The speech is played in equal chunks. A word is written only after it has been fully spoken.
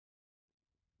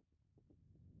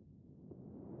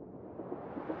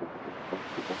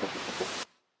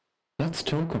Let's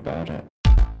talk about it.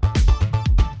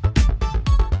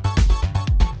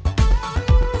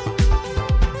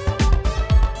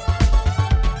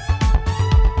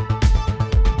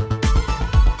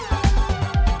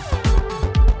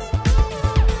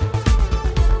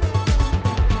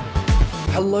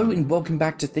 Hello and welcome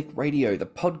back to Thicc Radio, the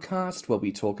podcast where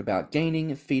we talk about gaining,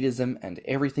 feedism, and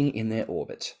everything in their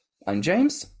orbit. I'm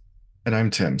James. And I'm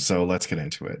Tim, so let's get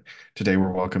into it. Today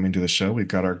we're welcoming to the show, we've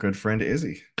got our good friend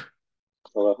Izzy.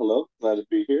 Hello, hello. Glad to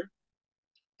be here.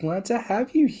 Glad to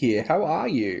have you here. How are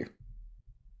you?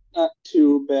 Not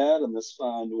too bad on this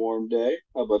fine, warm day.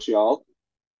 How about y'all?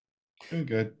 Doing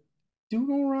good. Doing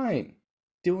all right.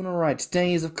 Doing all right.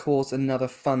 Today is, of course, another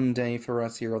fun day for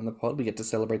us here on the pod. We get to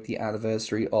celebrate the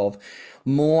anniversary of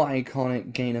more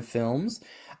iconic Gainer films.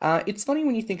 It's funny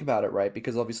when you think about it, right?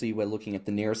 Because obviously we're looking at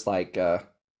the nearest,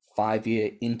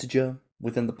 5-year integer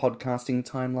within the podcasting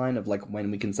timeline of,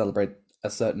 when we can celebrate a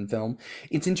certain film.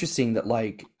 It's interesting that,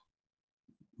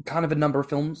 kind of a number of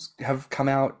films have come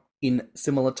out in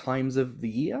similar times of the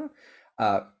year.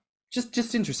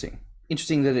 Just interesting.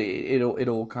 Interesting that it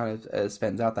all kind of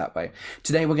spans out that way.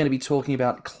 Today we're going to be talking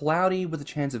about Cloudy with a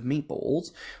Chance of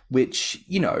Meatballs, which,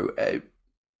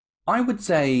 I would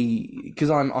say, because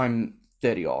I'm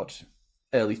 30-odd,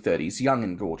 early 30s, young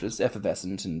and gorgeous,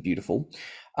 effervescent and beautiful.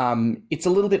 It's a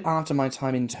little bit after my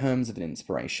time in terms of an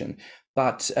inspiration,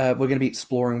 but we're going to be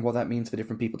exploring what that means for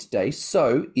different people today.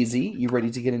 So, Izzy, you ready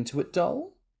to get into it,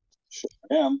 doll? Sure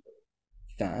am.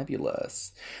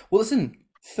 Fabulous. Well, listen.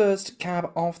 First cab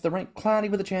off the rank, Cloudy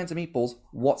with a Chance of Meatballs.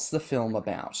 What's the film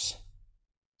about?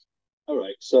 All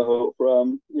right. So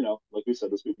from, like we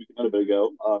said this week a little bit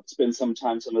ago, it's been some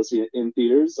time since I've seen it in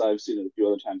theaters. I've seen it a few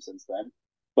other times since then.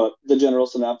 But the general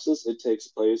synopsis, it takes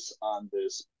place on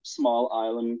this small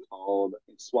island called, I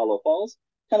think, Swallow Falls.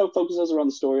 Kind of focuses around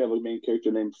the story of a main character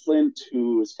named Flint,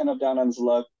 who is kind of down on his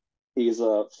luck. He's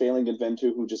a failing inventor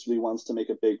who just really wants to make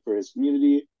it big for his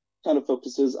community. Kind of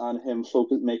focuses on him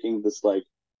making this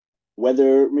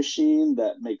weather machine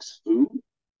that makes food.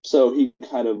 So he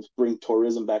kind of bring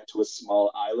tourism back to a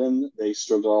small island. They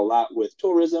struggle a lot with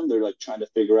tourism. They're trying to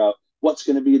figure out what's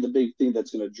going to be the big thing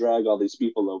that's going to drag all these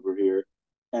people over here.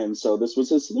 And so this was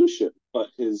his solution. But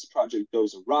his project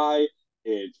goes awry.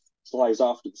 It flies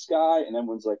off to the sky, and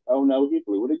everyone's like, oh no, he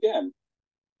blew it again.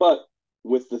 But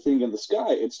with the thing in the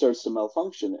sky, it starts to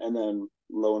malfunction. And then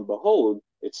lo and behold,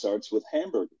 it starts with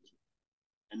hamburgers.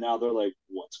 And now they're like,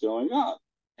 what's going on?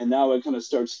 And now it kind of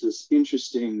starts this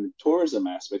interesting tourism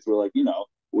aspect where,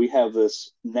 we have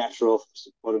this natural,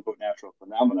 quote unquote, natural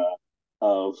phenomena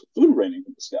of food raining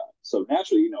in the sky. So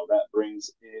naturally, that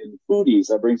brings in foodies,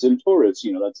 that brings in tourists,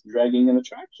 that's dragging an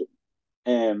attraction.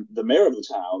 And the mayor of the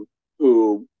town,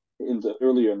 who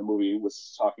earlier in the movie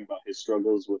was talking about his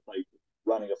struggles with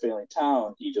running a failing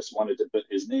town, he just wanted to put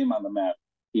his name on the map.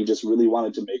 He just really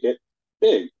wanted to make it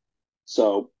big.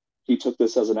 So he took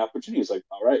this as an opportunity. He's like,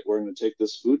 all right, we're going to take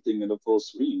this food thing into full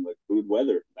swing, food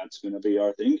weather. That's going to be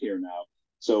our thing here now.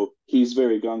 So he's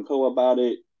very gung-ho about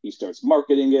it. He starts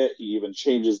marketing it. He even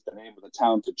changes the name of the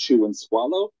town to Chew and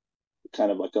Swallow,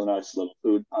 kind of like a nice little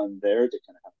food pun there to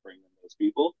kind of help bring in those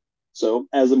people. So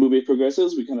as the movie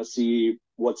progresses, we kind of see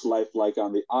what's life like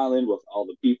on the island with all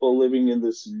the people living in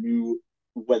this new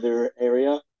weather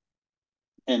area.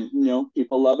 And,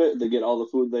 people love it. They get all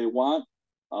the food they want.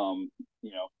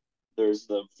 There's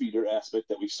the feeder aspect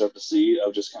that we start to see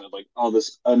of just kind of all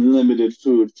this unlimited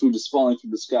food is falling from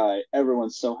the sky.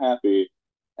 Everyone's so happy.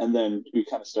 And then we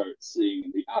kind of start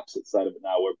seeing the opposite side of it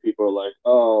now where people are like,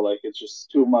 oh, it's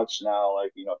just too much now.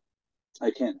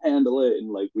 I can't handle it. And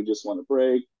we just want to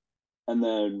break. And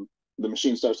then the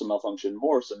machine starts to malfunction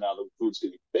more. So now the food's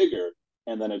getting bigger.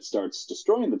 And then it starts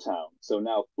destroying the town. So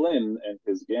now Flynn and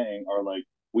his gang are like,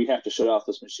 we have to shut off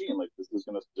this machine. This is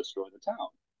going to destroy the town.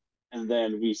 And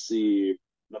then we see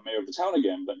the mayor of the town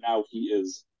again, but now he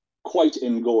is quite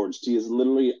engorged. He is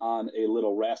literally on a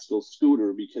little rascal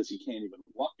scooter because he can't even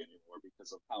walk anymore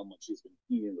because of how much he's been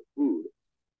eating the food.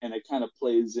 And it kind of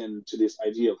plays into this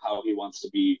idea of how he wants to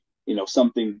be,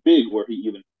 something big, where he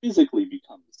even physically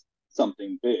becomes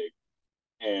something big.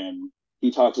 And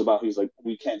he talks about, he's like,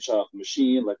 we can't shut off the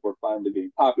machine. We're finally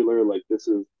getting popular. This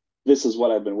is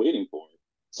what I've been waiting for.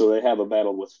 So they have a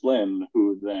battle with Flynn,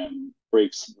 who then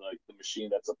breaks the machine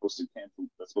that's supposed to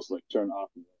turn off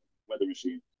the weather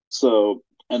machine. So,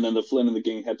 and then the Flynn and the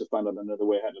gang had to find out another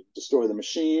way how to destroy the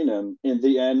machine. And in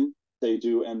the end, they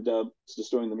do end up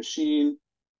destroying the machine.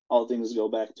 All things go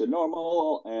back to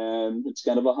normal, and it's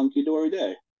kind of a hunky-dory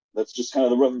day. That's just kind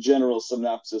of the rough general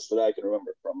synopsis that I can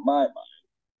remember from my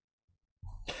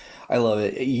mind. I love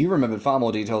it. You remembered far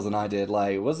more details than I did.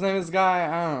 What's the name of this guy?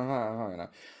 I don't know.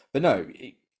 But no,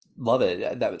 love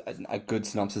it. That was a good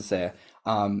synopsis there.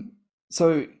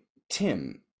 So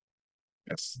Tim,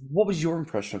 Yes. what was your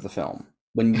impression of the film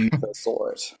when you first saw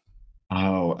it?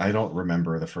 Oh, I don't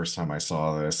remember the first time I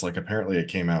saw this. Like, apparently it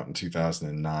came out in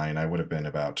 2009. I would have been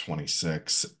about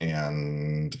 26,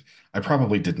 and I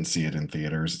probably didn't see it in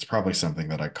theaters. It's probably something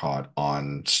that I caught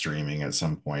on streaming at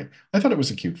some point. I thought it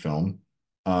was a cute film.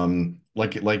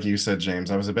 Like you said, James,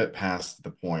 I was a bit past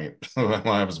the point. Well,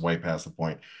 I was way past the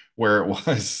point where it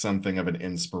was something of an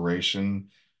inspiration,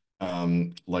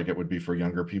 like it would be for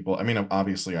younger people. I mean,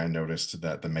 obviously, I noticed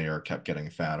that the mayor kept getting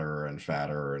fatter and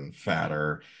fatter and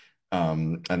fatter.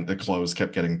 And the clothes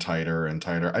kept getting tighter and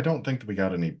tighter. I don't think that we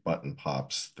got any button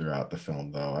pops throughout the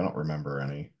film, though. I don't remember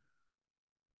any.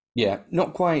 Yeah,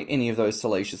 not quite any of those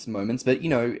salacious moments, but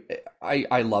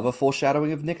I love a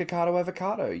foreshadowing of Nikocado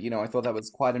Avocado. I thought that was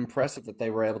quite impressive that they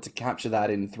were able to capture that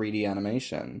in 3D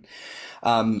animation.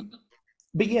 Um,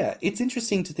 but yeah, it's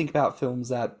interesting to think about films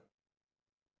that,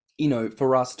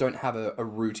 for us don't have a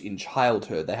root in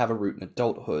childhood. They have a root in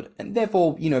adulthood, and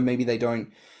therefore, maybe they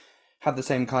don't have the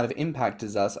same kind of impact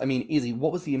as us. I mean, Izzy,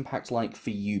 what was the impact like for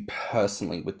you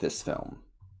personally with this film?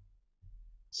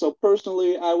 So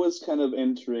personally, I was kind of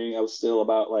entering, I was still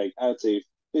about like, I'd say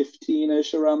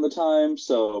 15-ish around the time.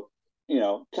 So,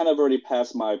 kind of already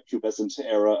past my pubescent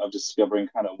era of discovering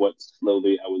kind of what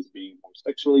slowly I was being more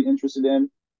sexually interested in.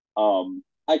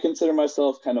 I consider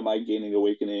myself kind of my gaining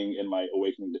awakening and my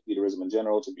awakening to theaterism in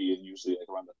general to be usually like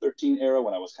around the 13 era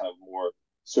when I was kind of more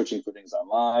searching for things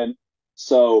online.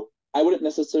 So I wouldn't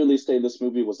necessarily say this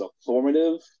movie was a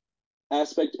formative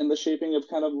aspect in the shaping of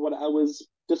kind of what I was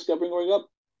discovering growing up,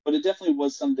 but it definitely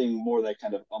was something more that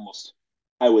kind of almost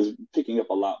I was picking up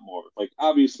a lot more. Like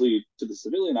obviously to the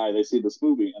civilian eye, they see this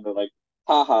movie and they're like,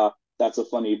 haha, that's a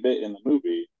funny bit in the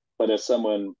movie. But as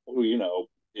someone who,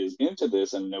 is into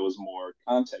this and knows more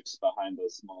context behind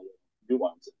those small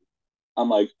nuances, I'm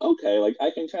like, okay, like I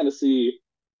can kind of see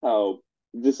how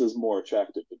this is more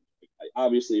attractive.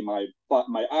 Obviously, my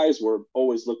eyes were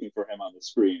always looking for him on the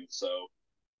screen, so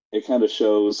it kind of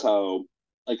shows how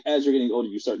like as you're getting older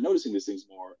you start noticing these things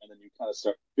more and then you kind of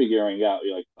start figuring out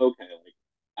you're like okay like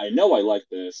I know I like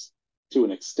this to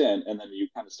an extent and then you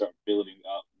kind of start building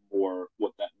up more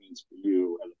what that means for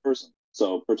you as a person.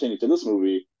 So pertaining to this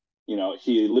movie,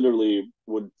 he literally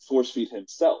would force feed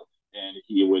himself and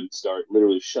he would start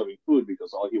literally shoving food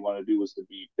because all he wanted to do was to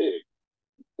be big.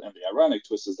 And the ironic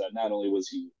twist is that not only was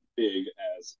he big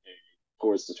as a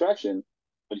tourist attraction,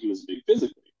 but he was big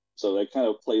physically. So that kind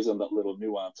of plays on that little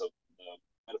nuance of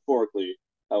metaphorically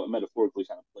how it metaphorically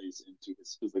kind of plays into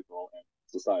his physical and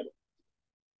societal.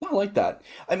 I like that.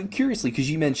 I mean, curiously, because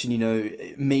you mentioned,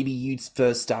 maybe you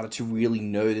first started to really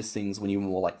notice things when you were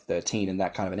more like 13 and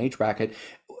that kind of an age bracket.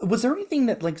 Was there anything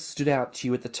that like stood out to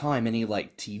you at the time? Any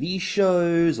like TV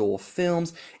shows or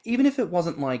films, even if it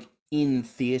wasn't like in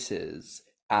theaters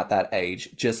at that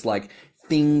age, just like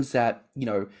things that,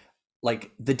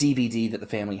 like the DVD that the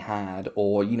family had,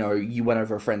 or you went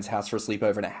over a friend's house for a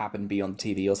sleepover and it happened to be on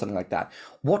TV or something like that.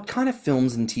 What kind of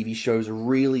films and TV shows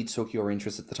really took your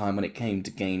interest at the time when it came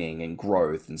to gaining and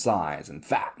growth and size and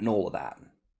fat and all of that?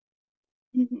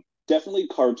 Mm-hmm. Definitely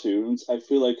cartoons. I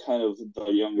feel like kind of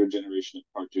the younger generation of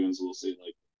cartoons will say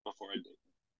like before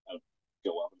I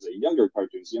go off and say younger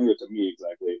cartoons, younger to me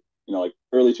exactly. Like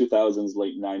early 2000s,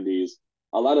 late 90s.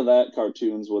 A lot of that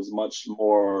cartoons was much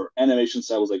more animation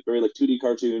style was like very like 2D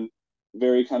cartoon,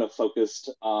 very kind of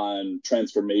focused on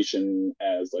transformation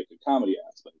as like a comedy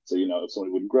aspect. So if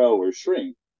somebody would grow or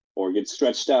shrink or get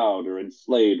stretched out or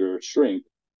inflate or shrink,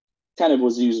 kind of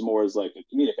was used more as like a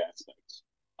comedic aspect.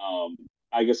 Um,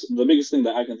 I guess the biggest thing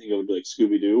that I can think of would be like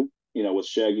Scooby Doo. With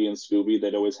Shaggy and Scooby,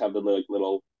 they'd always have the like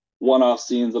little one-off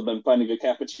scenes of them finding a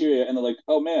cafeteria, and they're like,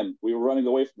 "Oh man, we were running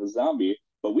away from the zombie,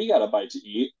 but we got a bite to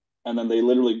eat." And then they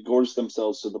literally gorge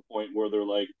themselves to the point where they're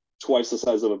like twice the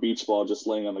size of a beach ball just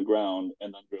laying on the ground,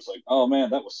 and then there's like, "Oh man,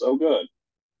 that was so good."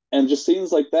 And just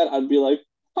scenes like that, I'd be like,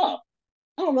 "Huh,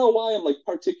 I don't know why I'm like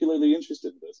particularly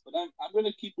interested in this, but I'm going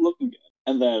to keep looking at it."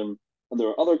 And then there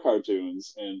are other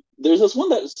cartoons, and there's this one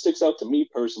that sticks out to me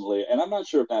personally, and I'm not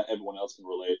sure if not everyone else can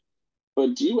relate.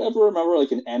 But do you ever remember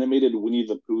like an animated Winnie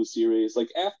the Pooh series? Like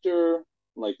after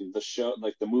like the show,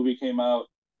 like the movie came out,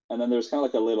 and then there's kind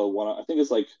of like a little one. I think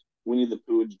it's like Winnie the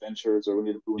Pooh Adventures or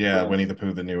Winnie the Pooh and Yeah, Winnie Friends. the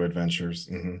Pooh, The New Adventures.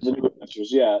 The New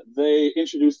Adventures, yeah. They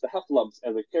introduced the Heffalumps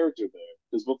as a character there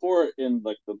because before in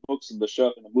like the books and the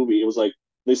show and the movie, it was like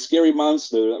this scary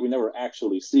monster that we never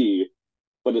actually see.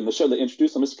 But in the show, they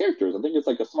introduce them as characters. I think it's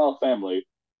like a small family.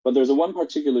 But there's a one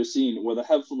particular scene where the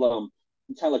Heffalump,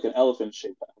 kind of like an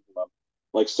elephant-shaped Heffalump,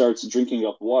 like starts drinking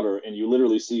up water, and you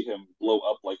literally see him blow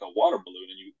up like a water balloon,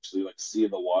 and you actually like see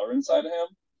the water inside of him.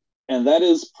 And that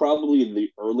is probably the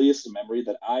earliest memory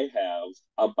that I have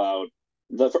about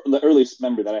the earliest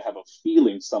memory that I have of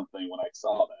feeling something when I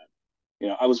saw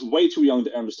that. I was way too young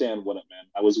to understand what it meant.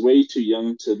 I was way too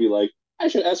young to be like, I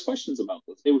should ask questions about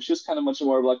this. It was just kind of much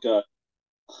more of like a,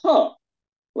 huh,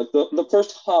 like the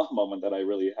first huh moment that I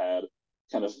really had,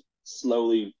 kind of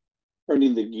slowly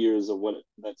turning the gears of what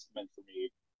that's meant for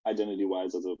me, identity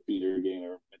wise as a feeder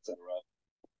gainer, etc.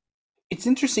 It's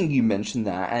interesting you mentioned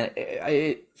that,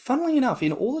 and funnily enough,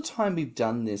 in all the time we've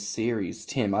done this series,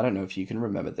 Tim, I don't know if you can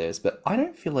remember this, but I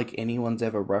don't feel like anyone's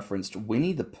ever referenced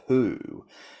Winnie the Pooh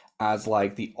as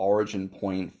like the origin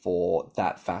point for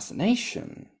that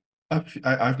fascination.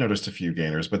 I've noticed a few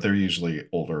gainers, but they're usually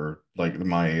older, like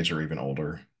my age or even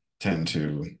older, tend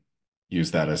to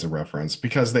use that as a reference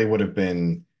because they would have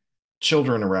been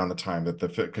children around the time that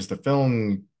because the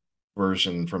film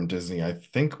version from Disney, I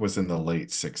think, was in the late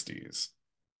 60s.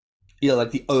 Yeah,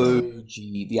 like the So,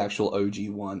 OG, the actual OG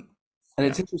one. And yeah.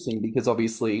 it's interesting because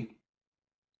obviously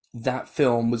that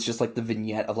film was just like the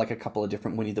vignette of like a couple of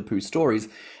different Winnie the Pooh stories.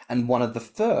 And one of the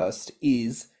first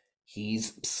is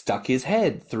he's stuck his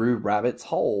head through Rabbit's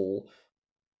hole.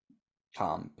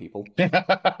 Calm, people.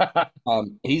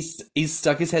 He's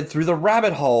stuck his head through the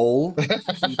rabbit hole,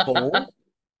 people.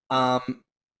 Um,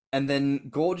 and then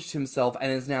gorged himself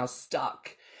and is now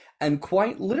stuck. And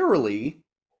quite literally,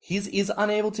 he is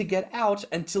unable to get out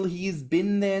until he's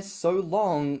been there so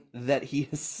long that he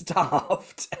has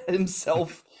starved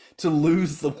himself to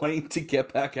lose the weight to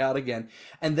get back out again.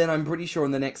 And then I'm pretty sure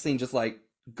in the next scene, just like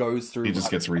goes He through.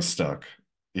 just gets restuck.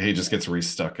 He just gets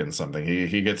restuck in something.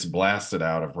 He gets blasted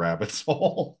out of Rabbit's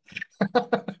hole.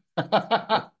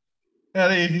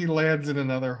 And he lands in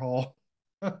another hole.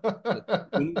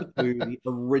 Winnie the Pooh,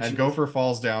 the And original. Gopher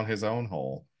falls down his own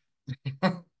hole.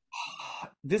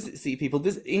 This, see, people,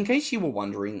 this, in case you were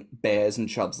wondering, bears and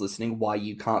chubs listening, why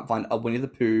you can't find a Winnie the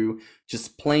Pooh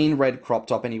just plain red crop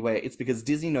top anywhere, it's because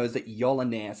Disney knows that y'all are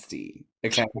nasty.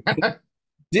 Okay?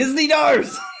 Disney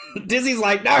knows! Disney's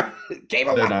like, no, keep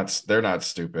away. They're not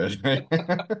stupid.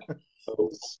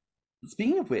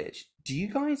 Speaking of which, do you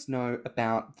guys know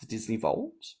about the Disney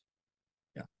Vault?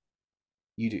 Yeah.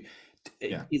 You do.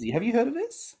 Yeah. Izzy, have you heard of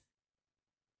this?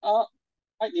 I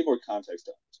need more context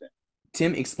to understand.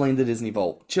 Tim, explain the Disney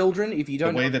Vault. Children, if you The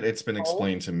don't know way that it's been Vault,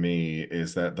 explained to me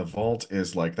is that the vault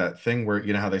is like that thing where,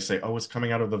 you know how they say, oh, it's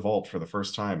coming out of the vault for the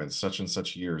first time in such and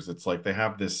such years. It's like they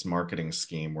have this marketing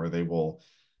scheme where they will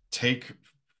take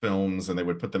films and they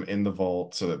would put them in the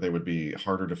vault so that they would be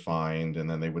harder to find, and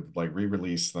then they would like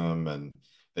re-release them and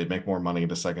they'd make more money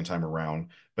the second time around.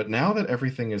 But now that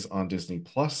everything is on Disney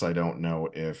Plus, I don't know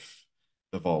if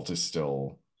the vault is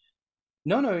still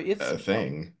no, it's a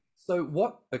thing. so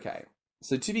what? Okay,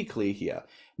 so to be clear here,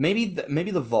 maybe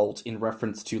the vault in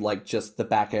reference to like just the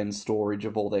back end storage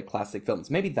of all their classic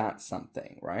films. Maybe that's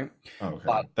something, right? Okay.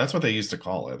 But That's what they used to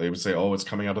call it. They would say, "Oh, it's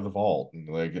coming out of the vault," and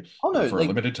like oh no, for a like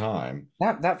limited time.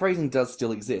 that phrasing does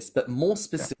still exist. But more Yeah.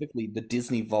 specifically, the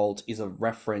Disney Vault is a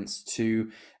reference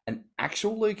to an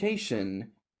actual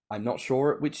location. I'm not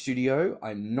sure at which studio.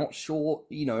 I'm not sure,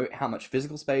 how much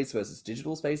physical space versus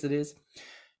digital space it is.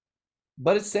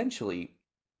 But essentially,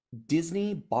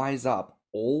 Disney buys up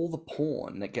all the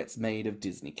porn that gets made of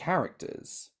Disney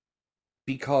characters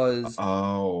because,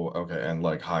 Oh, okay. And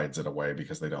like hides it away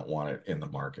because they don't want it in the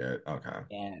market. Okay.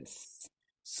 yes.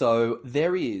 So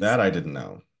That I didn't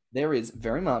know. there is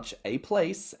very much a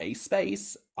place, a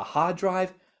space, a hard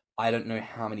drive. I don't know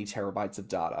how many terabytes of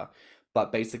data,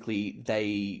 but basically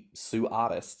they sue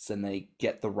artists and they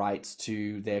get the rights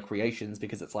to their creations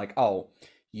because it's like, oh,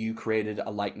 you created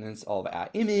a likeness of our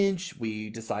image. We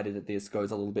decided that this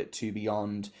goes a little bit too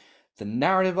beyond the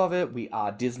narrative of it. We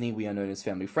are Disney. We are known as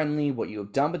family friendly. What you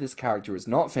have done with this character is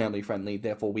not family friendly.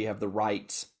 Therefore, we have the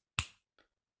right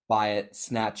buy it,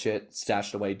 snatch it, stash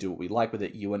it away, do what we like with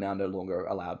it. You are now no longer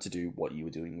allowed to do what you were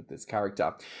doing with this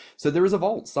character. So there is a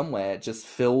vault somewhere just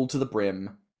filled to the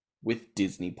brim with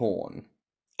Disney porn.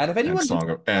 And if anyone Song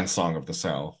of the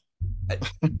South.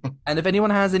 and if anyone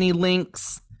has any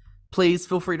links, please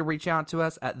feel free to reach out to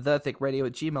us at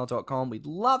thiccradio@gmail.com. We'd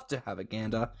love to have a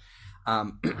gander.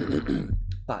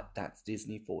 But that's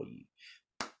Disney for you.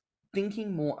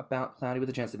 Thinking more about Cloudy with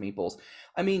a Chance of Meatballs,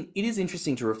 I mean, it is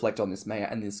interesting to reflect on this mayor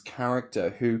and this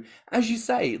character who, as you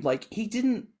say, like, he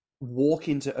didn't walk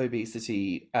into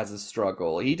obesity as a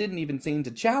struggle. He didn't even seem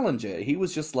to challenge it. He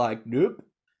was just like, nope,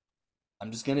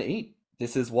 I'm just gonna eat.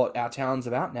 This is what our town's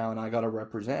about now, and I gotta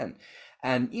represent.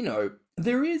 And,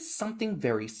 there is something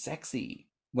very sexy.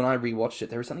 When I rewatched it,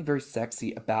 there is something very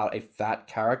sexy about a fat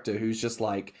character who's just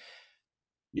like,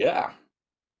 yeah,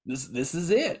 this is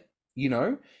it. you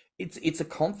know? It's a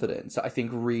confidence I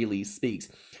think really speaks,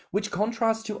 which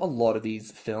contrasts to a lot of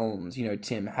these films.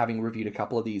 Tim, having reviewed a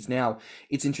couple of these now,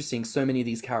 it's interesting. So many of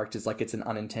these characters, like it's an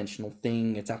unintentional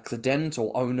thing, it's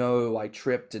accidental. Oh no, I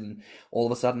tripped, and all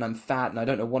of a sudden I'm fat, and I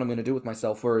don't know what I'm going to do with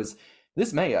myself. Whereas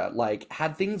this mayor, like,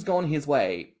 had things gone his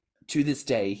way, to this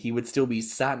day, he would still be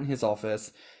sat in his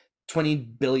office, 20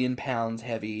 billion pounds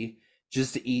heavy,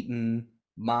 just eating,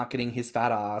 marketing his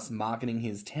fat ass, marketing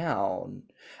his town.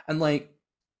 And like,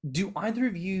 do either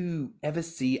of you ever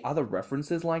see other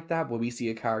references like that where we see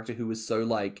a character who is so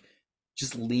like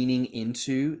just leaning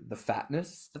into the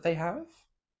fatness that they have?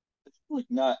 Like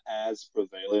not as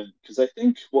prevalent because I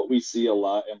think what we see a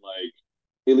lot in like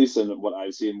at least in what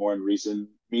I've seen more in recent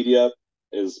media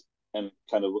is and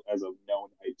kind of as a known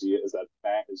idea is that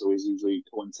fat is always usually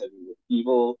coinciding with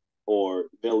evil or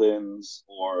villains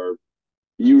or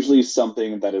usually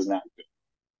something that is not good.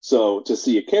 So to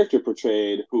see a character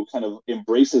portrayed who kind of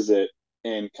embraces it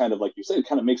and kind of like you said,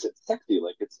 kind of makes it sexy,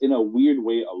 like it's in a weird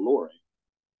way alluring.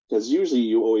 Because usually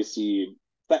you always see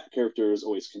fat characters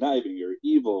always conniving or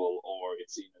evil, or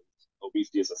it's seen as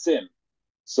obesity as a sin.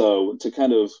 So to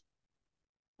kind of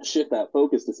shift that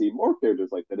focus to see more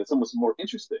characters like that, it's almost more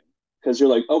interesting because you're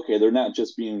like, okay, they're not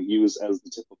just being used as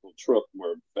the typical trope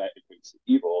where fat equates to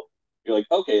evil. You're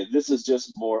like, okay, this is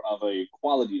just more of a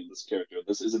quality in this character.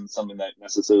 This isn't something that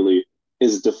necessarily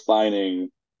is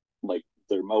defining like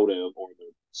their motive or their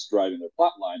driving their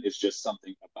plot line. It's just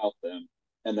something about them,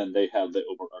 and then they have the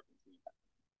overarching theme.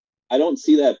 I don't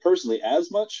see that personally as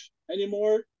much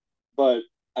anymore, but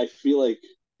I feel like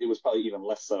it was probably even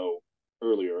less so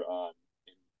earlier on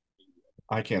in India.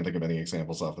 I can't think of any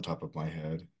examples off the top of my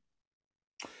head.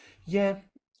 Yeah,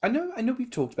 I know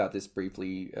we've talked about this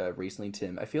briefly recently,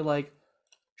 Tim. I feel like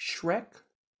Shrek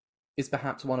is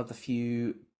perhaps one of the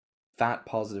few fat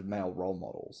positive male role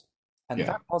models. And Yeah.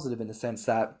 fat positive in the sense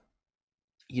that,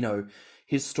 you know,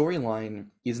 his storyline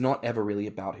is not ever really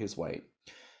about his weight.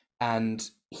 And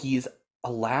he's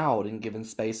allowed and given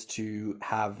space to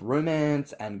have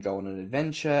romance and go on an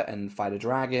adventure and fight a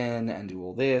dragon and do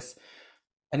all this.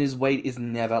 And his weight is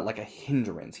never like a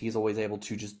hindrance. He's always able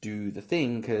to just do the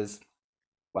thing because,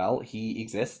 well, he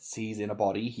exists, he's in a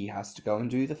body, he has to go and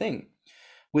do the thing.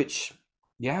 Which,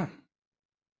 yeah,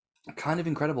 kind of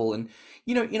incredible. And,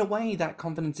 in a way, that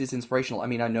confidence is inspirational. I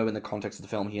mean, I know in the context of the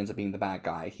film, he ends up being the bad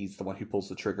guy. He's the one who pulls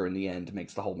the trigger in the end,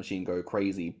 makes the whole machine go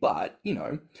crazy. But,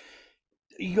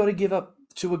 you got to give up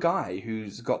to a guy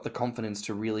who's got the confidence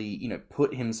to really,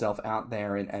 put himself out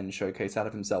there and showcase out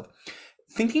of himself.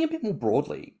 Thinking a bit more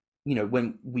broadly,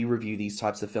 when we review these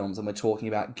types of films and we're talking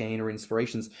about gainer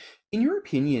inspirations, in your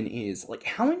opinion, is like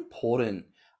how important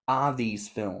are these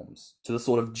films to the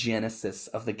sort of genesis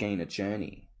of the gainer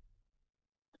journey?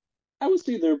 I would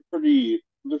say they're pretty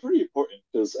important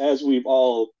because as we've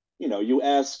all, you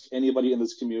ask anybody in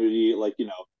this community, like,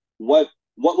 what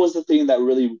was the thing that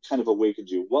really kind of awakened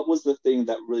you? What was the thing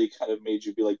that really kind of made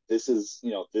you be like, this is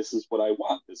what I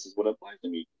want. This is what applies to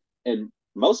me. And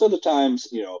most of the times,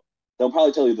 they'll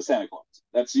probably tell you the Santa Claus.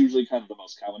 That's usually kind of the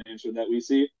most common answer that we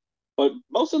see. But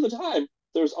most of the time,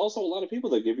 there's also a lot of people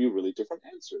that give you really different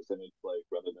answers. And it's like,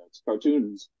 whether that's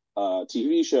cartoons,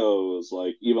 TV shows,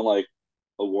 like even like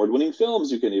award-winning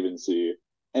films you can even see.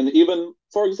 And even,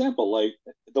 for example, like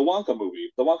the Wonka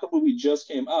movie. The Wonka movie just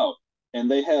came out, and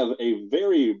they have a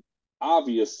very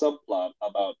obvious subplot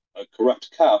about a corrupt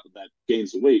cop that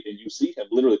gains weight, and you see him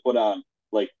literally put on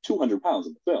like 200 pounds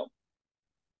in the film.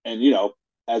 And,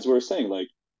 as we are saying, like,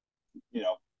 you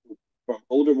know, from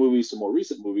older movies to more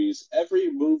recent movies,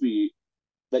 every movie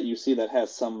that you see that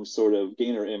has some sort of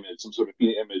gainer image, some sort of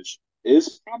feeding image,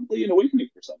 is probably an awakening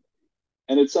for somebody.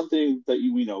 And it's something that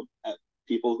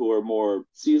people who are more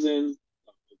seasoned,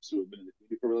 who have been in the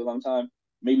community for a really long time,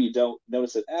 maybe don't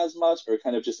notice it as much, or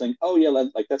kind of just think, oh yeah,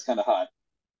 like that's kind of hot.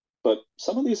 But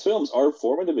some of these films are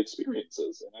formative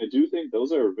experiences, and I do think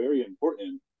those are very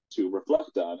important to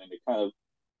reflect on and to kind of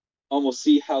almost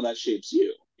see how that shapes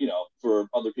you. For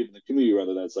other people in the community,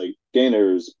 whether that's like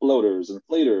gainers, bloaters,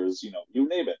 inflators, you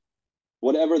name it,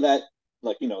 whatever that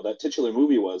that titular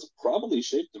movie was, probably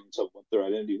shaped them to what their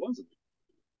identity was.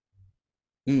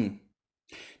 Mm.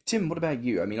 Tim, what about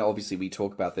you? I mean, obviously we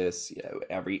talk about this,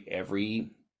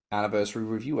 every anniversary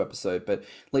review episode, but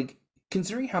like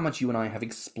considering how much you and I have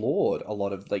explored a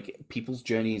lot of like people's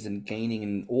journeys and gaining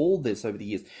and all this over the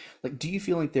years, like do you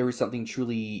feel like there is something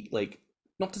truly like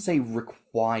not to say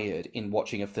required in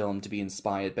watching a film to be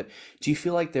inspired, but do you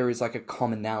feel like there is like a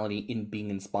commonality in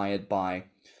being inspired by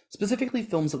specifically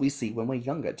films that we see when we're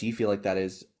younger? Do you feel like that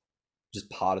is just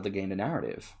part of the gainer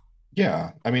narrative?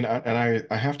 Yeah, I mean,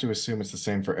 I have to assume it's the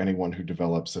same for anyone who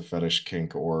develops a fetish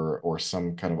kink or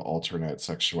some kind of alternate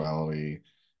sexuality.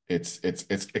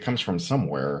 It comes from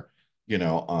somewhere, you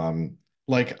know.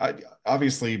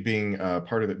 Obviously being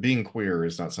part of it, being queer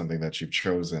is not something that you've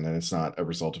chosen, and it's not a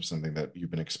result of something that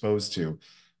you've been exposed to.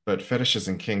 But fetishes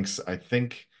and kinks, I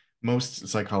think most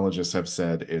psychologists have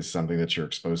said, is something that you're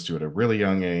exposed to at a really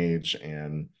young age,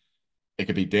 and it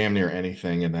could be damn near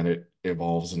anything, and then it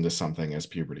evolves into something as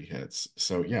puberty hits.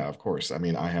 So yeah, of course. I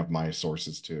mean, I have my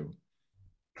sources too.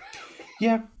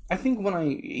 Yeah, I think when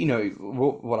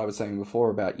what I was saying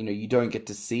before about, you don't get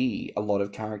to see a lot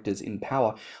of characters in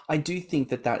power, I do think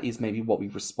that that is maybe what we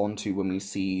respond to when we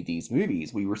see these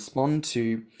movies. We respond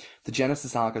to the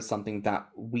Genesis arc as something that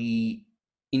we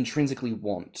intrinsically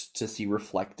want to see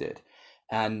reflected.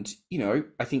 And,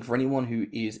 I think for anyone who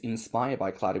is inspired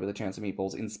by Cloudy with a Chance of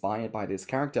Meatballs, inspired by this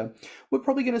character, we're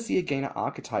probably going to see a Gainer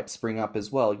archetype spring up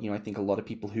as well. I think a lot of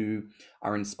people who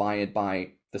are inspired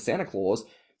by the Santa Claus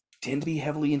tend to be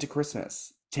heavily into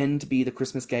Christmas, tend to be the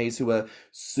Christmas gays who are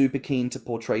super keen to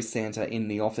portray Santa in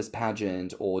the office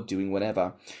pageant or doing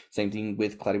whatever. Same thing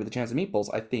with Cloudy with a Chance of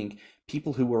Meatballs. I think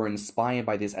people who were inspired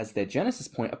by this as their genesis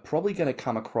point are probably going to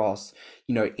come across,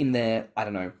 in their, I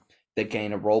don't know, their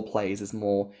gainer role plays as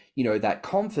more, that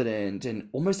confident and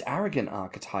almost arrogant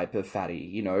archetype of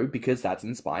fatty, because that's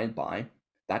inspired by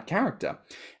that character.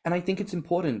 And I think it's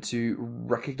important to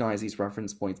recognize these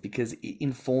reference points because it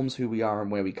informs who we are and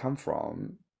where we come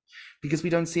from, because we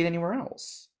don't see it anywhere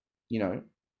else. You know,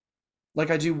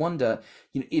 like I do wonder,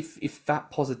 if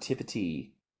fat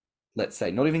positivity, let's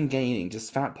say, not even gaining,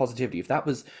 just fat positivity, if that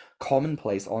was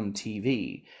commonplace on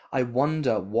TV, I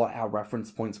wonder what our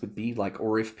reference points would be like,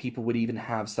 or if people would even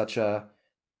have such a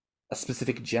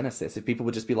specific genesis. If people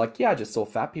would just be like, yeah, I just saw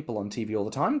fat people on TV all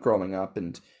the time growing up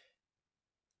and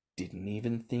didn't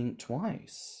even think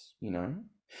twice. I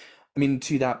mean,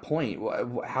 to that point,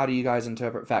 how do you guys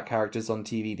interpret fat characters on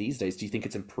TV these days? Do you think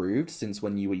it's improved since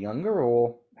when you were younger,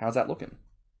 or how's that looking?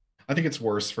 I think it's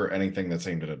worse for anything that's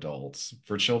aimed at adults.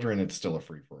 For children, it's still a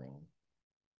free-for-all.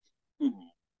 Mhm.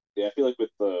 Yeah, I feel like with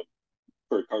the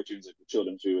for cartoons like for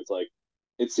children too, it's like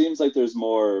it seems like there's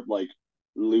more like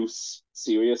loose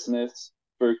seriousness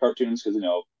for cartoons because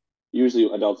usually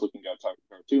adults looking at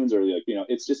cartoons are like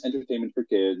it's just entertainment for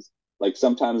kids. Like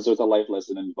sometimes there's a life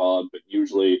lesson involved, but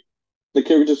usually the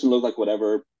characters look like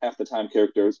whatever. Half the time,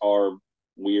 characters are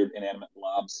weird inanimate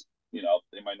blobs.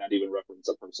 They might not even reference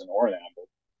a person or an animal.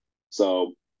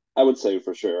 So I would say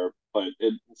for sure. But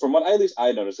from what at least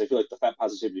I noticed, I feel like the fat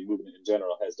positivity movement in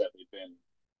general has definitely been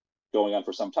going on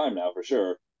for some time now, for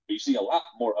sure. But you see a lot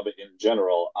more of it in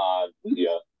general on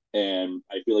media, and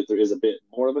I feel like there is a bit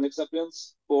more of an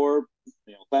acceptance for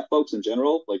fat folks in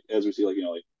general. Like as we see, like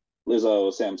like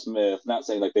Lizzo, Sam Smith. Not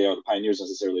saying like they are the pioneers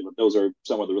necessarily, but those are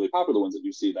some of the really popular ones that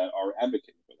you see that are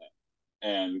advocating for that,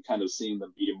 and kind of seeing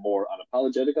them be more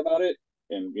unapologetic about it,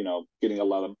 and getting a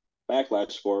lot of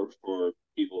backlash for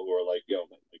people who are like, yo,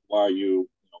 like why are you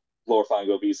glorifying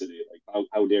obesity? Like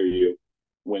how dare you?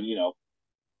 When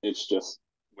it's just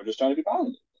we're just trying to be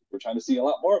positive. We're trying to see a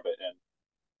lot more of it, and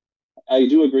I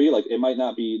do agree. Like it might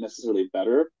not be necessarily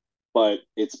better, but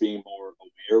it's being more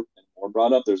aware and more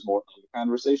brought up. There's more of the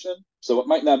conversation, so it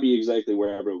might not be exactly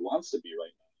where everyone wants to be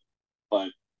right now, but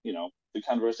the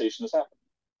conversation is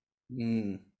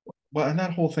happening. Mm. Well, and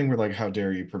that whole thing where like, how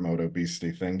dare you promote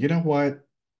obesity thing? You know what?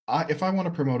 If I want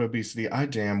to promote obesity, I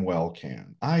damn well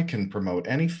can. I can promote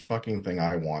any fucking thing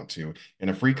I want to in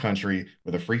a free country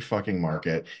with a free fucking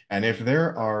market. And if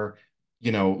there are,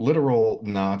 literal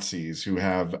Nazis who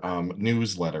have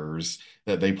newsletters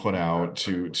that they put out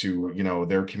to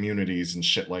their communities and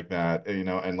shit like that,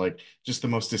 and like just the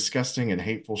most disgusting and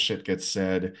hateful shit gets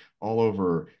said all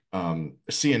over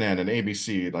CNN and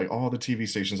ABC, like all the TV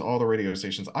stations, all the radio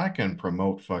stations, I can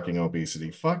promote fucking obesity.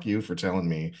 Fuck you for telling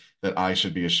me that I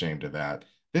should be ashamed of that.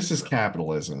 This is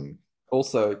capitalism.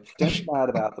 Also, don't be mad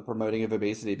about the promoting of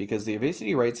obesity because the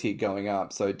obesity rates keep going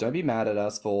up. So don't be mad at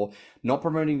us for not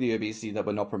promoting the obesity that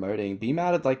we're not promoting. Be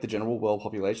mad at like the general world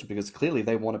population because clearly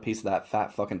they want a piece of that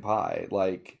fat fucking pie.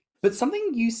 Like, but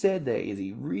something you said there,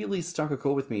 Izzy, really stuck a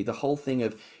chord with me. The whole thing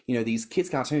of, these kids'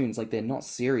 cartoons, like they're not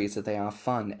serious, that they are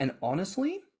fun. And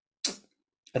honestly,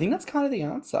 I think that's kind of the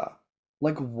answer.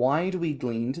 Like, why do we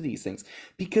glean to these things?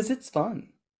 Because it's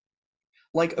fun.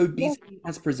 Like Yeah, obesity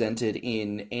as presented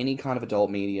in any kind of adult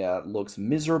media looks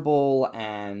miserable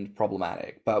and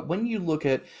problematic. But when you look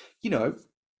at, you know,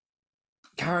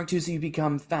 characters who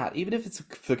become fat, even if it's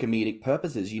for comedic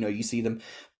purposes, you see them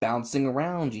bouncing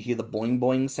around, you hear the boing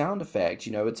boing sound effect,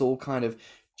 it's all kind of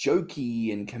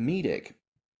jokey and comedic.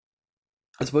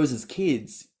 I suppose as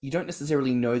kids, you don't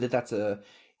necessarily know that that's a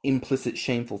implicit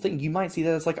shameful thing. You might see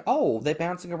that as like, oh, they're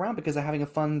bouncing around because they're having a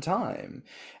fun time.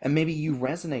 And maybe you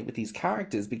resonate with these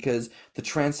characters because the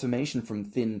transformation from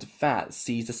thin to fat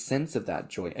sees a sense of that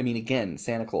joy. I mean, again,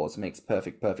 Santa Claus makes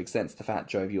perfect sense, the fat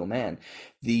jovial man.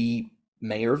 The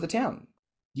mayor of the town,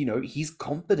 he's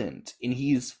confident and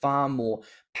he is far more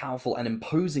powerful and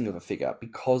imposing of a figure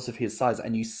because of his size,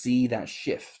 and you see that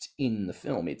shift in the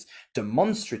film. It's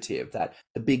demonstrative that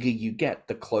the bigger you get,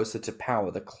 the closer to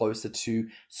power, the closer to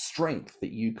strength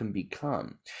that you can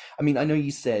become. I mean, I know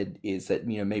you said is that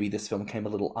maybe this film came a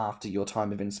little after your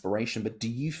time of inspiration, but do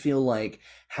you feel like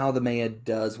how the mayor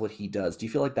does what he does, do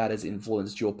you feel like that has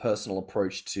influenced your personal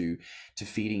approach to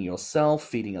feeding yourself,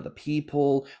 feeding other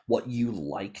people, what you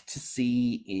like to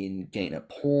see in gainer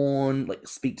porn? Like,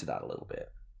 speak to that a little bit.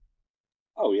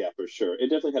 Oh yeah, for sure. It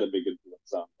definitely had a big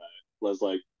influence on that. Was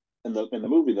like in the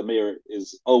movie, the mayor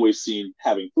is always seen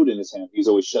having food in his hand. He's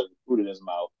always shoving food in his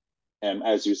mouth, and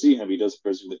as you see him, he does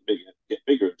presumably get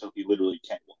bigger until he literally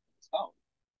can't walk on his own.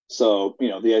 So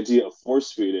the idea of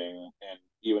force feeding and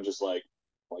even just like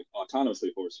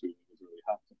autonomously force feeding is really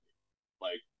hot to me.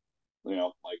 Like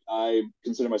like I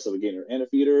consider myself a gainer and a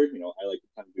feeder. I like to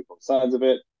kind of do both sides of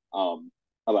it.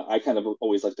 But I kind of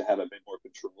always like to have a bit more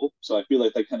control. So I feel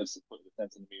like that kind of supported the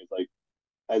sense in me is like,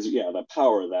 as yeah, that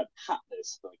power, that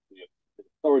hotness, like the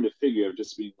authoritative figure of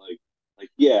just being like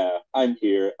yeah, I'm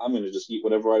here. I'm gonna just eat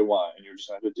whatever I want, and you're just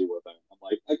gonna have to deal with it. I'm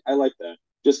like, I like that.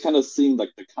 Just kind of seeing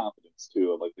like the confidence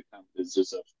too, of like the confidence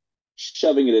just of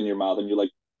shoving it in your mouth, and you're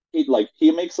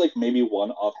he makes like maybe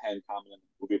one offhand comment in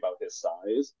the movie about his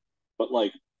size, but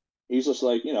like he's just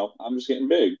like, I'm just getting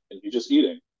big and he's just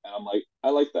eating. And I'm like,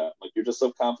 I like that. Like you're just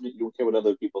so confident you don't care what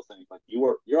other people think. Like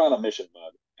you're on a mission,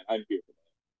 bud, and I'm here for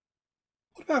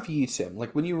What about for you, Tim?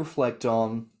 Like, when you reflect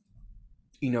on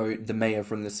the mayor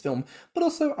from this film, but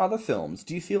also other films,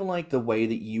 do you feel like the way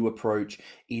that you approach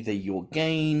either your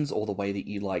gains or the way that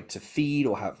you like to feed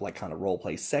or have like kind of role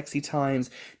play sexy times,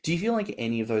 do you feel like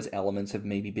any of those elements have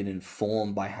maybe been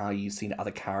informed by how you've seen other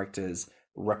characters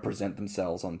represent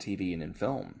themselves on TV and in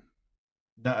film?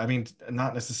 No, I mean,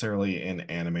 not necessarily in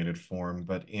animated form,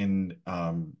 but in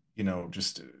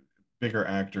just bigger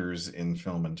actors in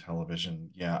film and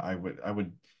television. Yeah, I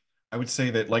would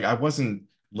say that like I wasn't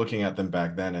looking at them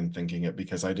back then and thinking it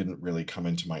because I didn't really come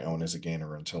into my own as a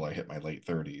gainer until I hit my late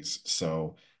 30s.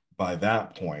 So by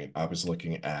that point, I was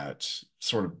looking at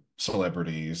sort of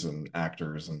celebrities and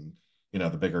actors and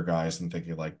the bigger guys and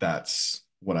thinking like that's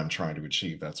what I'm trying to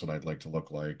achieve. That's what I'd like to look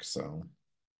like. So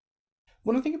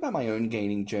When I think about my own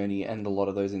gaining journey and a lot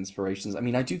of those inspirations, I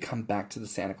mean, I do come back to the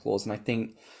Santa Claus, and I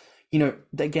think,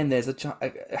 again, there's a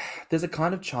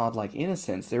kind of childlike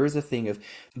innocence. There is a thing of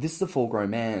this is a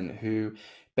full-grown man who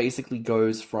basically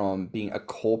goes from being a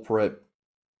corporate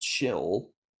chill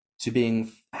to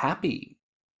being happy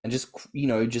and just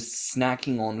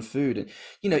snacking on food. And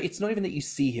it's not even that you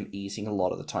see him eating a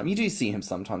lot of the time. You do see him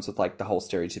sometimes with like the whole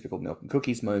stereotypical milk and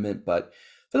cookies moment, but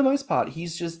for the most part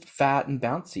he's just fat and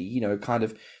bouncy, kind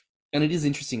of. And it is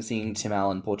interesting seeing Tim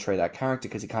Allen portray that character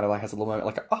because he kind of like has a little moment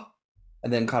like oh,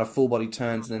 and then kind of full body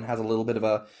turns and then has a little bit of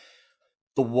a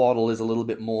the waddle is a little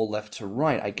bit more left to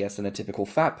right, I guess, than a typical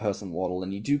fat person waddle,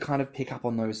 and you do kind of pick up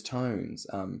on those tones.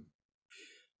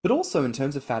 But also in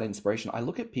terms of fat inspiration, I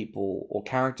look at people or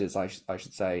characters, I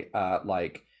should say,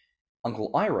 like Uncle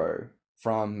Iroh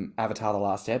from Avatar: The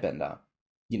Last Airbender.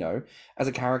 As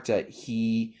a character,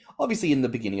 he obviously in the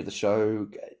beginning of the show,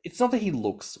 it's not that he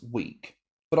looks weak,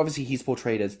 but obviously he's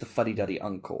portrayed as the fuddy-duddy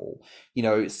uncle,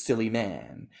 silly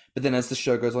man. But then as the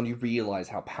show goes on, you realize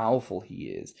how powerful he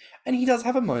is, and he does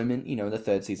have a moment, in the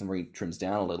third season where he trims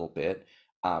down a little bit.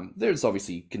 There's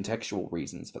obviously contextual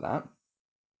reasons for that.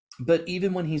 But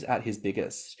even when he's at his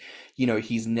biggest,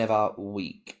 he's never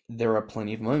weak. There are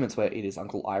plenty of moments where it is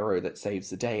Uncle Iroh that saves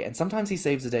the day. And sometimes he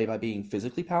saves the day by being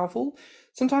physically powerful.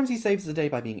 Sometimes he saves the day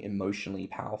by being emotionally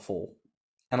powerful.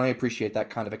 And I appreciate that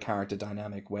kind of a character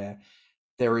dynamic where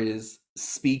there is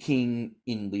speaking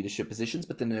in leadership positions,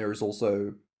 but then there is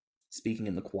also speaking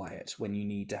in the quiet when you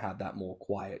need to have that more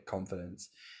quiet confidence.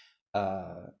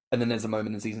 And then there's a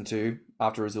moment in season 2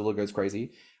 after Azula goes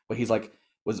crazy where he's like,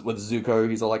 with Zuko,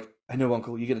 he's all like, I know,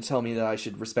 Uncle, you're going to tell me that I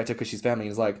should respect her because she's family.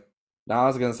 He's like, no, I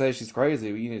was going to say she's crazy.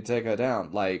 You need to take her down.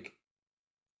 Like,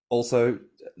 also,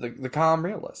 the calm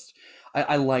realist.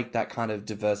 I like that kind of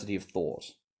diversity of thought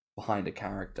behind a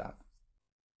character.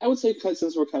 I would say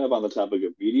since we're kind of on the topic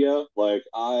of media, like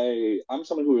I'm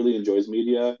someone who really enjoys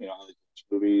media. I like to watch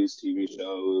movies, TV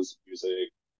shows, music,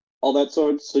 all that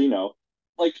sort. So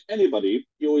like anybody,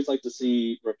 you always like to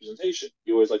see representation.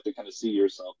 You always like to kind of see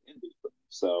yourself in these things.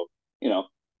 So you know,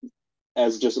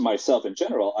 as just myself in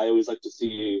general, I always like to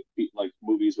see like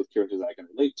movies with characters that I can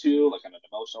relate to, like on an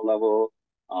emotional level,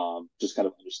 just kind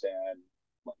of understand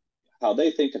like, how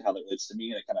they think and how that relates to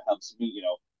me, and it kind of helps me,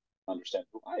 understand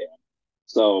who I am.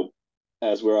 So,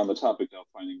 as we're on the topic of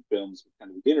finding films with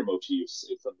kind of gator motifs,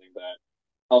 it's something that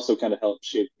also kind of helped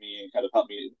shape me and kind of helped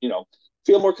me,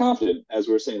 feel more confident. As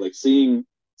we're saying, like seeing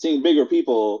bigger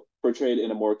people portrayed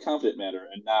in a more confident manner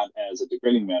and not as a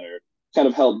degrading manner kind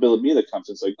of helped build me the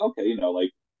confidence. Like, okay,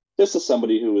 like this is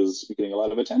somebody who is getting a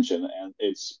lot of attention, and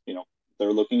it's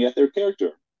they're looking at their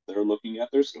character, they're looking at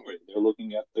their story, they're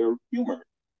looking at their humor.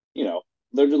 You know,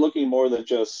 they're looking more than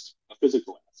just a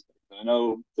physical aspect. And I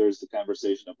know there's the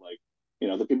conversation of like,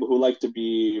 the people who like to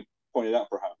be pointed out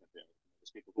for how they're.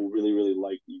 There's people who really, really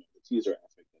like the teaser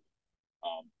aspect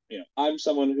of it. I'm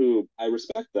someone who I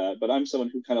respect that, but I'm someone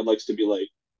who kind of likes to be like,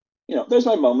 there's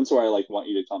my moments where I like want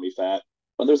you to call me fat,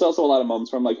 but there's also a lot of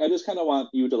moments where I'm like, I just kind of want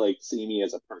you to like see me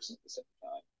as a person at the same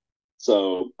time.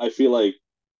 So I feel like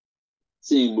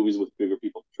seeing movies with bigger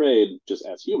people portrayed just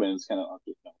as humans kind of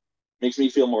makes me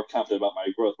feel more confident about my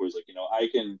growth. Whereas like I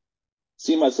can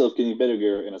see myself getting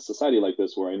bigger in a society like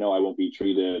this where I know I won't be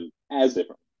treated as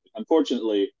different.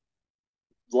 Unfortunately,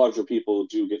 larger people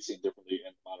do get seen differently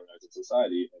in modernized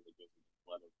society, and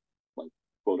a lot of like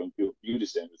quote unquote beauty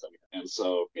standards that we have. And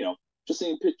so, just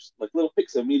seeing like little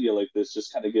pics of media like this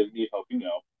just kind of give me hope,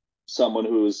 someone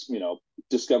who's,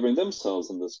 discovering themselves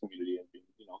in this community and being,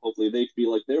 hopefully they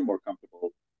feel like they're more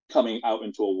comfortable coming out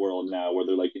into a world now where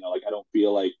they're like, like I don't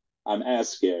feel like I'm as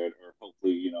scared, or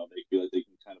hopefully, they feel like they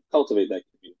can kind of cultivate that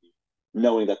community,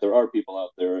 knowing that there are people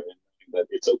out there and that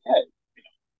it's okay,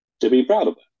 to be proud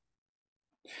of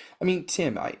that. I mean,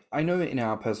 Tim, I know in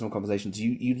our personal conversations,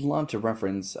 you love to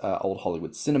reference old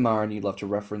Hollywood cinema, and you love to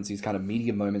reference these kind of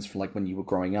media moments from like when you were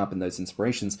growing up and those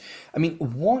inspirations. I mean,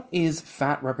 what is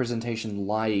fat representation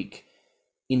like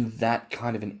in that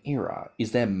kind of an era?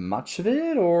 Is there much of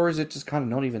it, or is it just kind of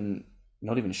not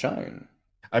even shown?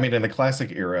 I mean, in the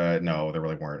classic era, no, there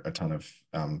really weren't a ton of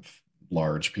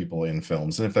large people in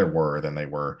films. And if there were, then they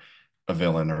were a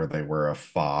villain, or they were a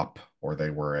fop, or they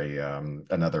were a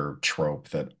another trope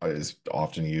that is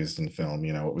often used in film.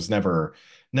 It was never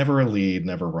a lead,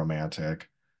 never romantic.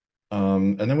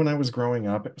 And then when I was growing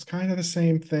up, it was kind of the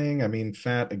same thing. I mean,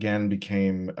 fat again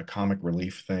became a comic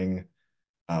relief thing.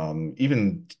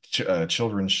 Even ch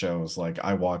children's shows, like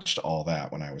I watched all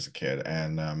that when I was a kid,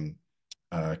 and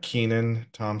Keenan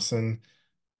Thompson,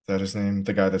 is that his name?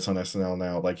 The guy that's on SNL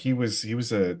now. Like he was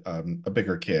a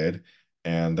bigger kid,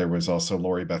 and there was also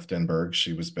Lori Beth Denberg.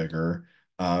 She was bigger,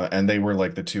 and they were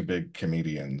like the two big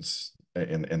comedians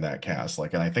in that cast.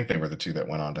 Like, and I think they were the two that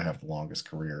went on to have the longest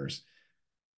careers.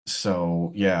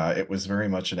 So yeah, it was very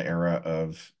much an era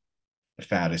of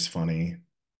fat is funny,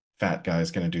 fat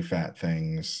guy's gonna do fat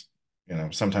things.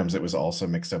 Sometimes it was also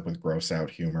mixed up with gross out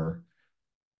humor.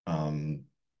 Um,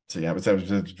 so yeah, it was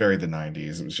very the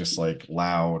 90s. It was just like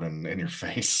loud and in your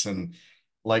face, and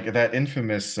like that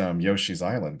infamous Yoshi's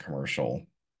Island commercial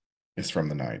is from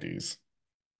the 90s.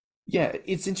 Yeah,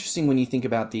 it's interesting when you think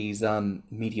about these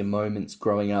media moments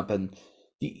growing up and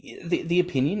the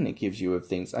opinion it gives you of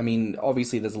things. I mean,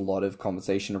 obviously there's a lot of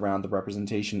conversation around the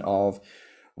representation of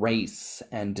race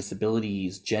and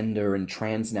disabilities, gender and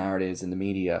trans narratives in the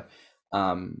media,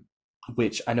 um,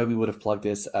 which I know we would have plugged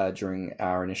this during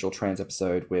our initial trans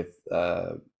episode with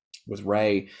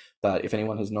Ray. But if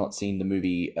anyone has not seen the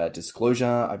movie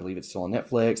Disclosure, I believe it's still on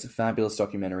Netflix. A fabulous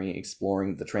documentary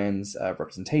exploring the trans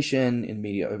representation in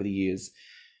media over the years.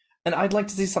 And I'd like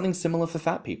to see something similar for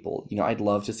fat people. I'd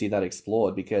love to see that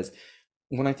explored because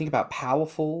when I think about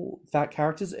powerful fat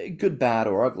characters, good, bad,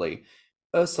 or ugly,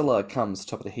 Ursula comes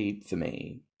top of the heap for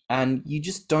me. And you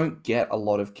just don't get a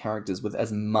lot of characters with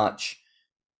as much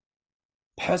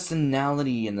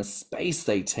personality and the space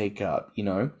they take up.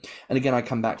 And again, I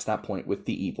come back to that point with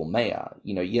the evil mayor.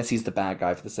 Yes, he's the bad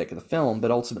guy for the sake of the film,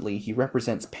 but ultimately he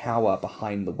represents power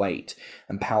behind the weight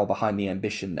and power behind the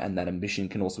ambition, and that ambition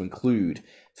can also include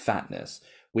fatness,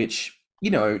 which,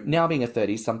 now being a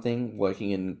 30-something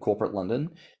working in corporate London,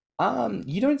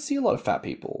 you don't see a lot of fat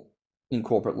people in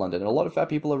corporate London. And a lot of fat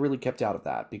people are really kept out of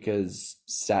that because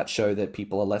stats show that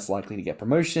people are less likely to get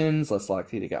promotions, less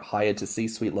likely to get hired to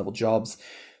C-suite level jobs.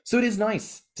 So it is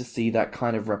nice to see that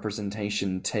kind of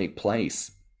representation take place.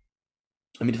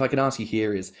 I mean, if I could ask you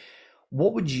here is,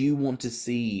 what would you want to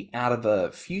see out of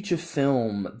a future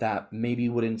film that maybe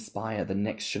would inspire the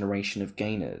next generation of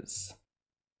gainers?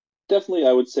 Definitely,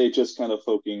 I would say just kind of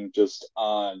focusing just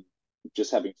on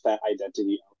just having fat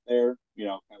identity out there, kind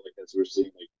of like as we're seeing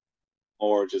like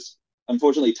more just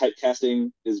unfortunately typecasting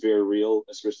is very real,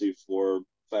 especially for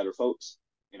fatter folks.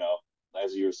 You know,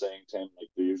 as you were saying, Tim, like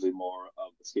they're usually more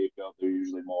of the scapegoat. They're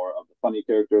usually more of the funny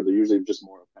character. They're usually just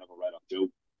more of kind of a write-off joke.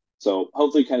 So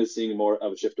hopefully, kind of seeing more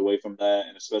of a shift away from that,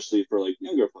 and especially for like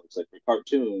younger folks, like for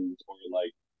cartoons or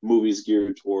like movies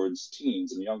geared towards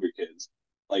teens and younger kids,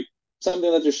 like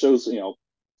something that just shows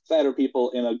fatter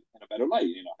people in a better light.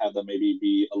 Have them maybe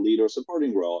be a lead or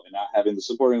supporting role, and not having the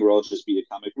supporting role just be a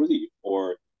comic relief,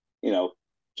 or you know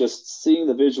just seeing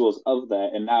the visuals of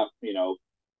that and not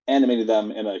animating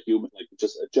them in a human like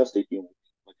just a human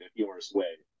like a humorous way,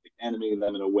 like animating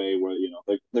them in a way where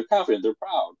they're confident, they're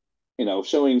proud,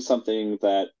 showing something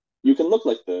that you can look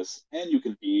like this and you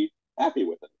can be happy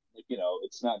with it. Like,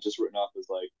 it's not just written off as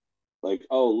like,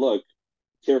 oh look,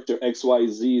 character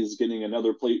XYZ is getting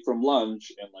another plate from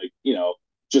lunch, and like,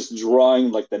 just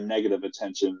drawing like the negative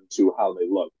attention to how they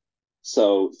look.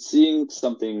 So seeing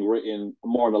something written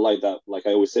more in a light that, like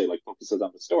I always say, like focuses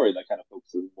on the story, that kind of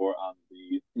focuses more on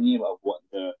the theme of what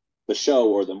the show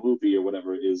or the movie or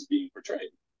whatever is being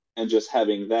portrayed, and just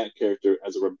having that character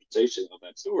as a representation of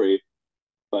that story,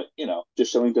 but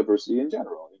just showing diversity in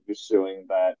general, and just showing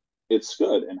that it's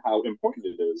good and how important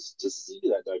it is to see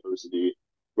that diversity,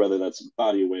 whether that's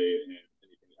body weight and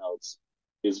anything else,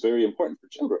 is very important for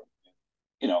children.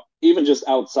 Even just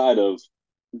outside of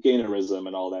gainerism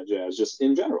and all that jazz, just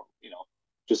in general,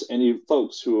 just any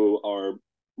folks who are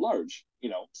large,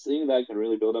 seeing that can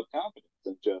really build up confidence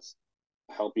and just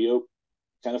help you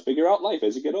kind of figure out life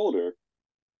as you get older.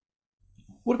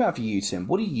 What about for you, Tim?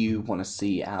 What do you want to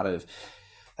see out of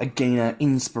a gainer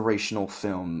inspirational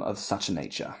film of such a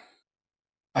nature?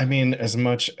 I mean, as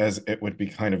much as it would be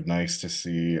kind of nice to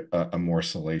see a more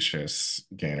salacious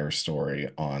Gainer story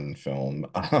on film,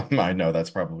 I know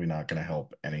that's probably not going to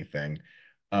help anything.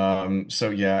 So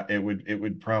yeah, it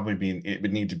would probably be it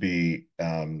would need to be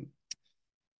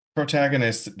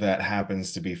protagonist that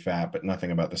happens to be fat, but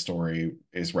nothing about the story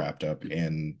is wrapped up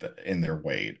in their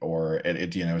weight, or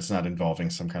it's not involving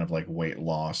some kind of like weight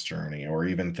loss journey, or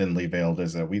even thinly veiled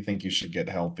as a we think you should get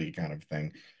healthy kind of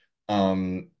thing.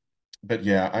 Um, but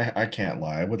yeah, I can't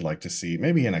lie. I would like to see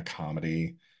maybe in a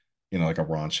comedy, like a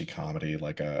raunchy comedy,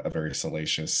 like a very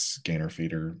salacious gainer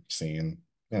feeder scene,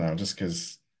 just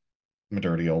because I'm a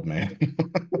dirty old man.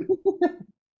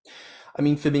 I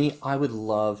mean, for me, I would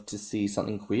love to see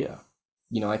something queer.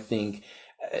 I think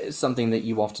something that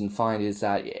you often find is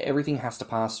that everything has to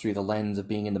pass through the lens of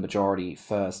being in the majority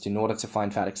first. In order to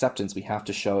find fat acceptance, we have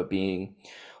to show it being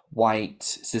white,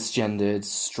 cisgendered,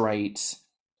 straight,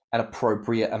 an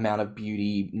appropriate amount of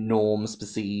beauty norms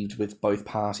perceived with both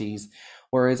parties.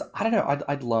 Whereas, I don't know,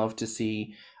 I'd love to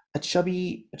see a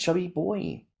chubby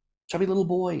boy, chubby little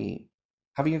boy,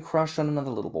 having a crush on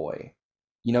another little boy.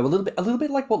 A little bit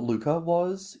like what Luca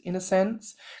was in a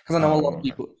sense. Because I know a lot Oh, of okay.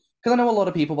 people. Because I know a lot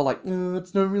of people were like,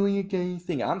 it's not really a gay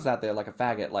thing. I'm sat there like a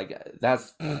faggot. Like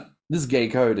that's this is gay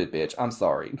coded, bitch. I'm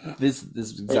sorry. This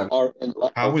is They exactly. are in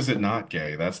How love. is it not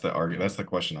gay? That's the argument. That's the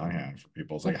question I have for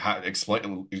people. It's like, how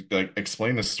explain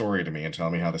the story to me and tell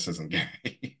me how this isn't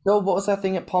gay. No, what was that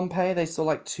thing at Pompeii? They saw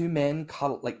like two men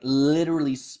like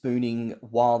literally spooning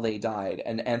while they died,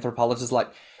 and anthropologists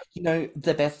like,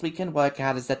 the best we can work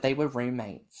out is that they were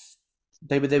roommates.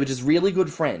 They were just really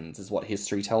good friends, is what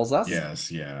history tells us. Yes,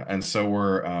 yeah. And so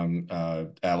were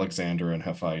Alexander and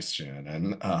Hephaestion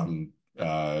and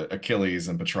Achilles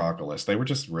and Patroclus. They were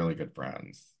just really good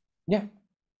friends. Yeah,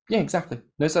 yeah, exactly.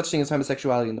 No such thing as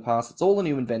homosexuality in the past. It's all a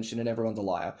new invention, and everyone's a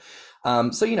liar.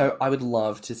 So I would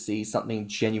love to see something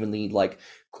genuinely like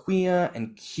queer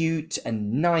and cute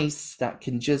and nice that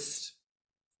can just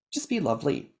be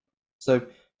lovely. So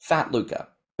Fat Luca,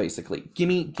 basically.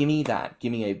 Gimme that.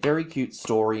 Gimme a very cute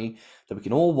story that we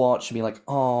can all watch and be like,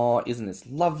 oh, isn't this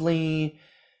lovely?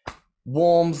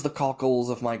 Warms the cockles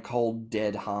of my cold,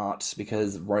 dead heart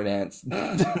because romance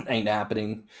ain't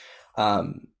happening.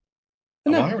 Um,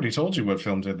 but Well, no, I already told you what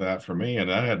film did that for me, and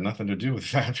that had nothing to do with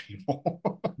fat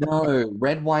people. no,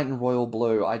 red, white, and royal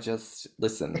blue. I just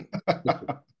listen,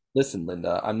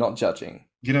 Linda. I'm not judging.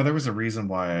 There was a reason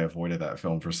why I avoided that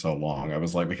film for so long. I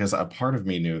was like, because a part of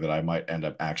me knew that I might end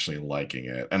up actually liking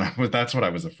it, and that's what I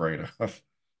was afraid of.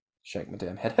 Shake my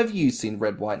damn head. Have you seen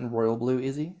red, white, and royal blue,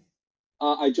 Izzy?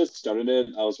 I just started it.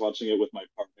 I was watching it with my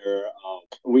partner.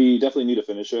 We definitely need to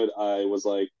finish it. I was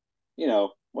like,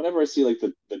 whenever I see like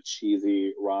the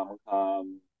cheesy rom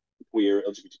com queer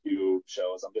LGBTQ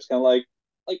shows, I'm just kind of like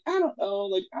I don't know,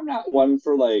 like I'm not one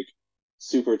for like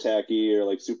super tacky or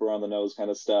like super on the nose kind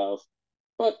of stuff.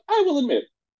 But I will admit,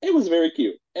 it was very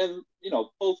cute, and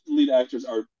both the lead actors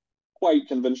are quite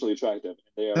conventionally attractive.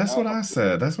 They are That's what not. I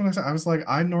said. That's what I said. I was like,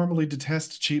 I normally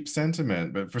detest cheap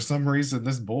sentiment, but for some reason,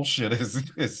 this bullshit is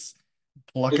It's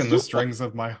plucking the too much. strings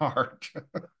of my heart.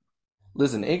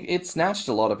 Listen, it snatched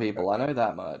a lot of people. I know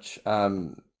that much.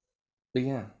 But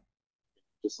yeah.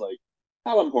 Just like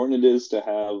how important it is to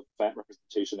have fat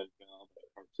representation in film and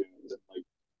cartoons, and like,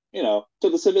 to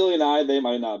the civilian eye, they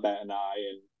might not bat an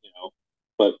eye, and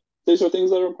but these are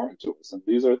things that are important to us, and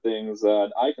these are things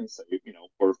that I can say,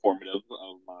 were formative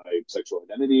of my sexual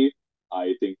identity.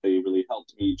 I think they really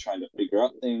helped me trying to figure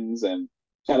out things and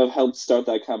kind of helped start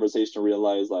that conversation to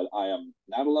realize that I am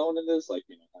not alone in this. Like,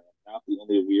 I am not the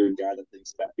only weird guy that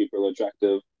thinks fat people are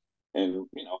attractive. And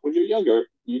when you're younger,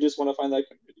 you just want to find that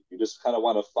community. You just kind of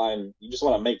want to find. You just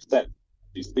want to make sense of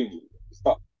these things,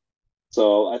 stuff.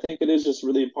 So I think it is just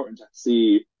really important to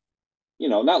see,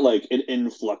 not like an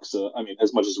influx of. I mean,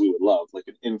 as much as we would love, like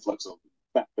an influx of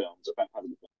fat films or fat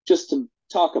positive films, just to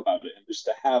talk about it and just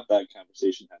to have that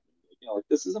conversation happen. Like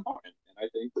this is important, and I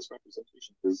think this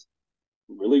representation is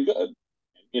really good. And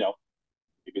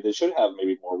maybe they should have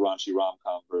maybe more raunchy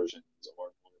rom-com versions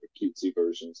or more cutesy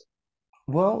versions.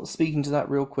 Well, speaking to that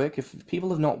real quick, if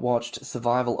people have not watched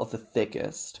Survival of the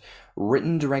Thickest,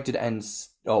 written,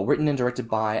 written and directed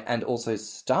by, and also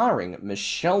starring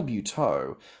Michelle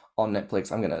Buteau on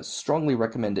Netflix, I'm going to strongly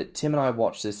recommend it. Tim and I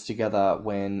watched this together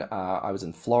when I was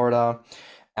in Florida,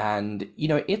 and,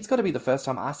 it's got to be the first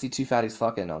time I see two fatties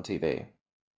fucking on TV.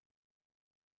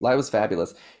 Like, it was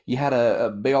fabulous. You had a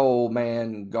big old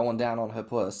man going down on her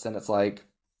puss, and it's like,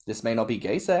 this may not be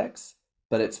gay sex,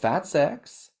 but it's fat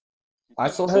sex. I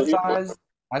saw her thighs.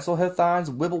 I saw her thighs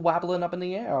wibble wabbling up in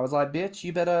the air. I was like, bitch,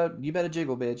 you better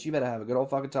jiggle, bitch. You better have a good old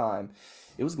fucking time.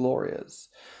 It was glorious.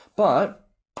 But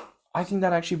I think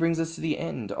that actually brings us to the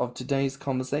end of today's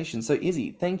conversation. So,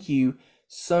 Izzy, thank you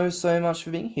so, so much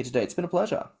for being here today. It's been a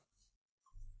pleasure.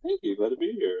 Thank you. Glad to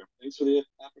be here. Thanks for the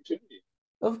opportunity.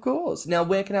 Of course. Now,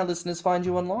 where can our listeners find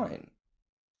you online?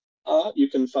 You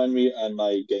can find me on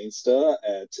my Gangsta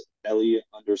at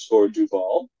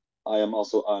Ellie_Duval. I am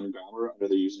also on Grommr under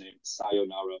the username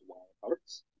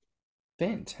sayonarawildhearts.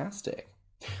 Fantastic.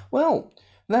 Well,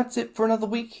 that's it for another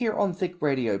week here on Thicc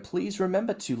Radio. Please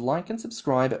remember to like and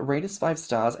subscribe, rate us 5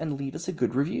 stars, and leave us a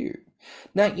good review.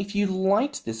 Now, if you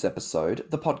liked this episode,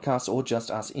 the podcast, or just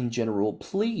us in general,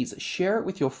 please share it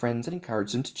with your friends and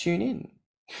encourage them to tune in.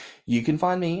 You can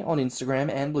find me on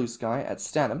Instagram and BlueSky at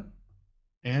stannnum.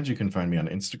 And you can find me on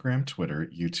Instagram, Twitter,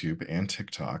 YouTube, and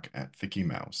TikTok at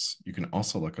ThiccMouse. You can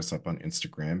also look us up on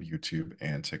Instagram, YouTube,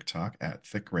 and TikTok at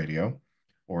Thicc Radio,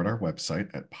 or at our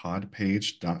website at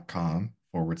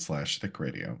podpage.com/Thicc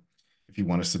Radio. If you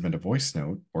want to submit a voice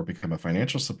note or become a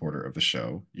financial supporter of the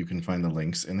show, you can find the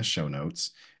links in the show notes,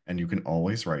 and you can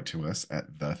always write to us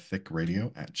at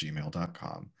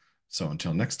thethickradio@gmail.com. So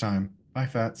until next time, bye,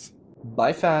 Fats.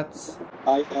 Bye, Fats.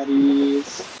 Bye,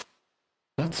 fatties.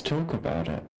 Let's talk about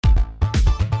it.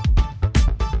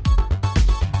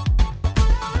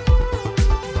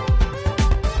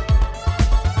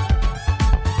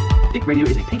 Thicc Radio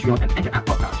is a Patreon and Anchor app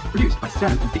podcast produced by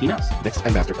Stan and Thicky Mouse. Mixed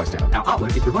and mastered by stannnum. Our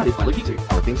artwork is provided by Lokitu.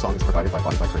 Our theme song is provided by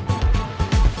Spotify.